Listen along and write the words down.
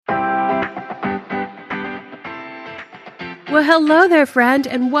Well, hello there, friend,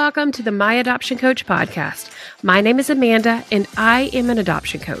 and welcome to the My Adoption Coach podcast. My name is Amanda, and I am an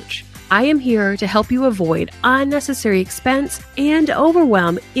adoption coach. I am here to help you avoid unnecessary expense and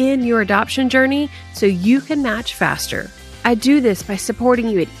overwhelm in your adoption journey so you can match faster. I do this by supporting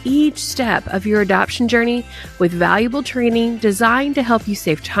you at each step of your adoption journey with valuable training designed to help you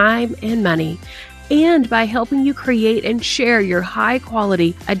save time and money, and by helping you create and share your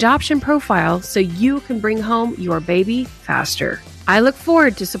high-quality adoption profile so you can bring home your baby faster. I look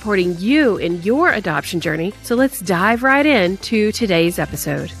forward to supporting you in your adoption journey, so let's dive right into today's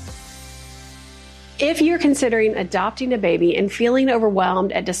episode. If you're considering adopting a baby and feeling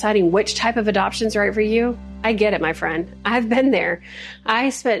overwhelmed at deciding which type of adoption is right for you, I get it, my friend. I've been there. I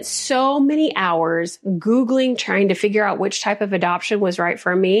spent so many hours Googling, trying to figure out which type of adoption was right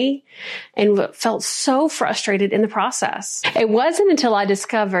for me, and felt so frustrated in the process. It wasn't until I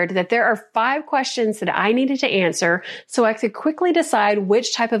discovered that there are 5 questions that I needed to answer so I could quickly decide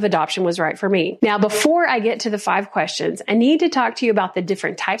which type of adoption was right for me. Now, before I get to the 5 questions, I need to talk to you about the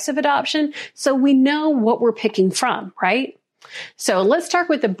different types of adoption so we know what we're picking from, right? So let's start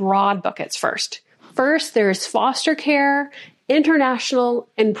with the broad buckets first. First, there's foster care, international,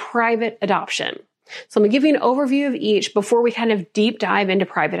 and private adoption. So I'm going to give you an overview of each before we kind of deep dive into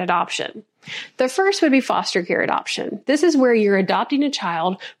private adoption. The first would be foster care adoption. This is where you're adopting a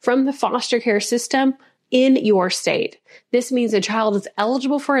child from the foster care system in your state. This means a child is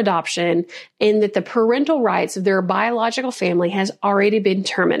eligible for adoption and that the parental rights of their biological family has already been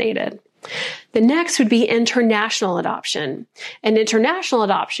terminated. The next would be international adoption. And international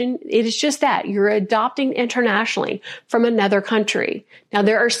adoption, it is just that. You're adopting internationally from another country. Now,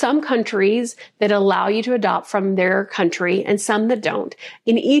 there are some countries that allow you to adopt from their country and some that don't.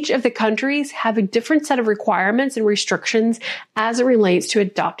 And each of the countries have a different set of requirements and restrictions as it relates to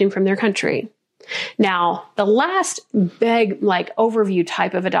adopting from their country. Now, the last big overview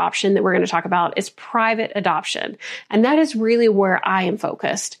type of adoption that we're going to talk about is private adoption. And that is really where I am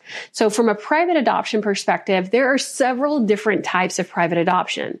focused. So from a private adoption perspective, there are several different types of private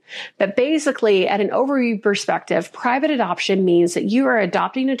adoption. But basically, at an overview perspective, private adoption means that you are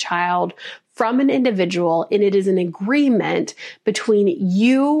adopting a child from an individual, and it is an agreement between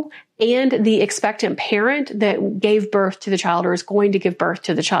you and the expectant parent that gave birth to the child or is going to give birth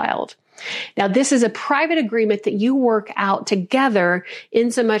to the child. Now, this is a private agreement that you work out together in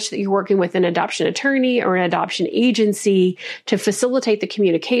so much that you're working with an adoption attorney or an adoption agency to facilitate the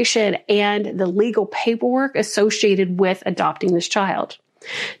communication and the legal paperwork associated with adopting this child.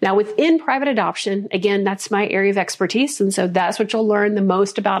 Now, within private adoption, again, that's my area of expertise, and so that's what you'll learn the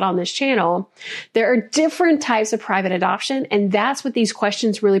most about on this channel. There are different types of private adoption, and that's what these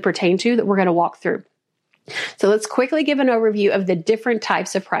questions really pertain to that we're going to walk through. So let's quickly give an overview of the different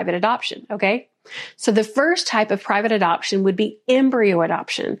types of private adoption, okay? So the first type of private adoption would be embryo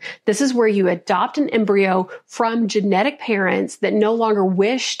adoption. This is where you adopt an embryo from genetic parents that no longer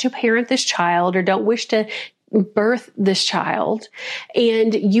wish to parent this child or don't wish to birth this child,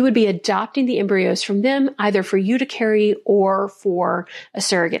 and you would be adopting the embryos from them either for you to carry or for a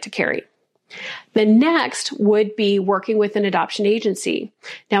surrogate to carry. The next would be working with an adoption agency.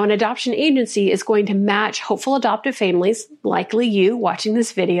 Now, an adoption agency is going to match hopeful adoptive families, likely you watching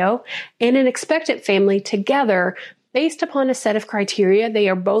this video, and an expectant family together based upon a set of criteria they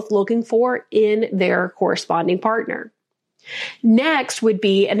are both looking for in their corresponding partner. Next would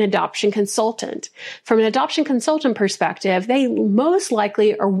be an adoption consultant. From an adoption consultant perspective, they most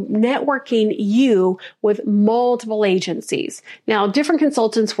likely are networking you with multiple agencies. Now, different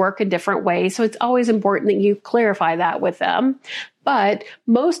consultants work in different ways, so it's always important that you clarify that with them. But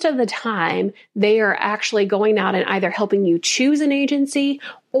most of the time, they are actually going out and either helping you choose an agency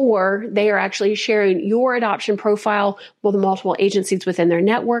or they are actually sharing your adoption profile with multiple agencies within their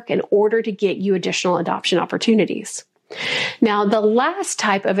network in order to get you additional adoption opportunities. Now, the last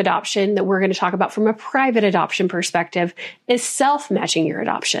type of adoption that we're going to talk about from a private adoption perspective is self-matching your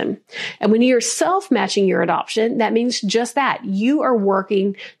adoption. And when you're self-matching your adoption, that means just that. You are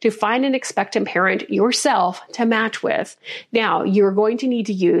working to find an expectant parent yourself to match with. Now, you're going to need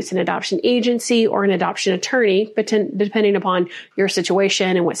to use an adoption agency or an adoption attorney, depending upon your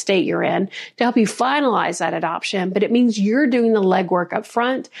situation and what state you're in, to help you finalize that adoption. But it means you're doing the legwork up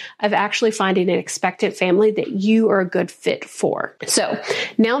front of actually finding an expectant family that you are a good good fit for. So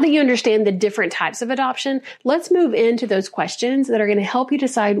now that you understand the different types of adoption, let's move into those questions that are going to help you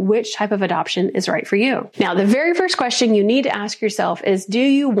decide which type of adoption is right for you. Now, the very first question you need to ask yourself is, do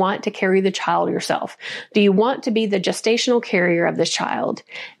you want to carry the child yourself? Do you want to be the gestational carrier of this child?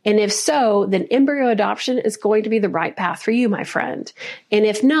 And if so, then embryo adoption is going to be the right path for you, my friend. And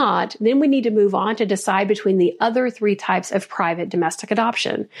if not, then we need to move on to decide between the other three types of private domestic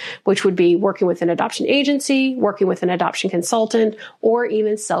adoption, which would be working with an adoption agency, working with an adoption consultant, or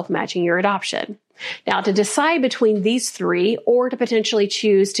even self-matching your adoption. Now, to decide between these three, or to potentially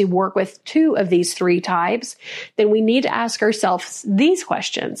choose to work with two of these three types, then we need to ask ourselves these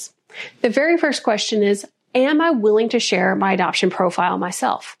questions. The very first question is, am I willing to share my adoption profile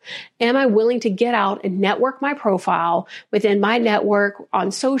myself? Am I willing to get out and network my profile within my network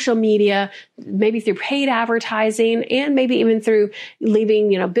on social media, maybe through paid advertising, and maybe even through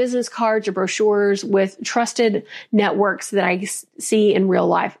leaving, business cards or brochures with trusted networks that I see in real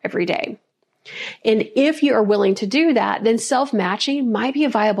life every day? And if you are willing to do that, then self-matching might be a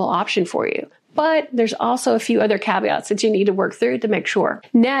viable option for you. But there's also a few other caveats that you need to work through to make sure.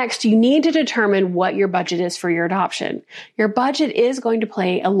 Next, you need to determine what your budget is for your adoption. Your budget is going to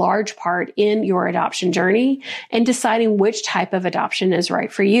play a large part in your adoption journey and deciding which type of adoption is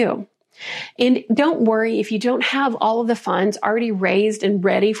right for you. And don't worry if you don't have all of the funds already raised and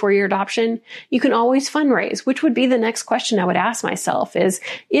ready for your adoption. You can always fundraise, which would be the next question I would ask myself is,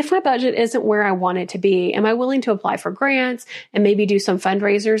 if my budget isn't where I want it to be, am I willing to apply for grants and maybe do some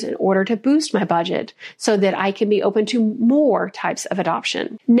fundraisers in order to boost my budget so that I can be open to more types of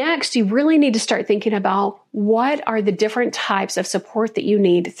adoption? Next, you really need to start thinking about what are the different types of support that you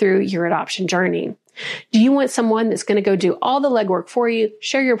need through your adoption journey. Do you want someone that's going to go do all the legwork for you,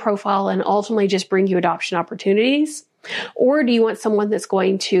 share your profile, and ultimately just bring you adoption opportunities? Or do you want someone that's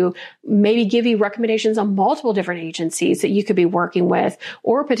going to maybe give you recommendations on multiple different agencies that you could be working with,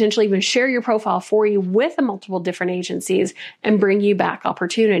 or potentially even share your profile for you with multiple different agencies and bring you back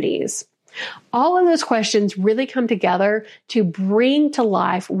opportunities? All of those questions really come together to bring to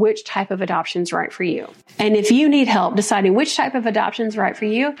life which type of adoption is right for you. And if you need help deciding which type of adoption is right for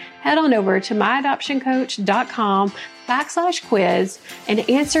you, head on over to myadoptioncoach.com/quiz and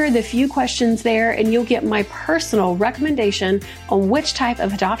answer the few questions there, and you'll get my personal recommendation on which type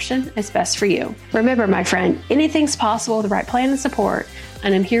of adoption is best for you. Remember, my friend, anything's possible with the right plan and support,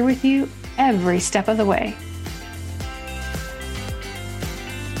 and I'm here with you every step of the way.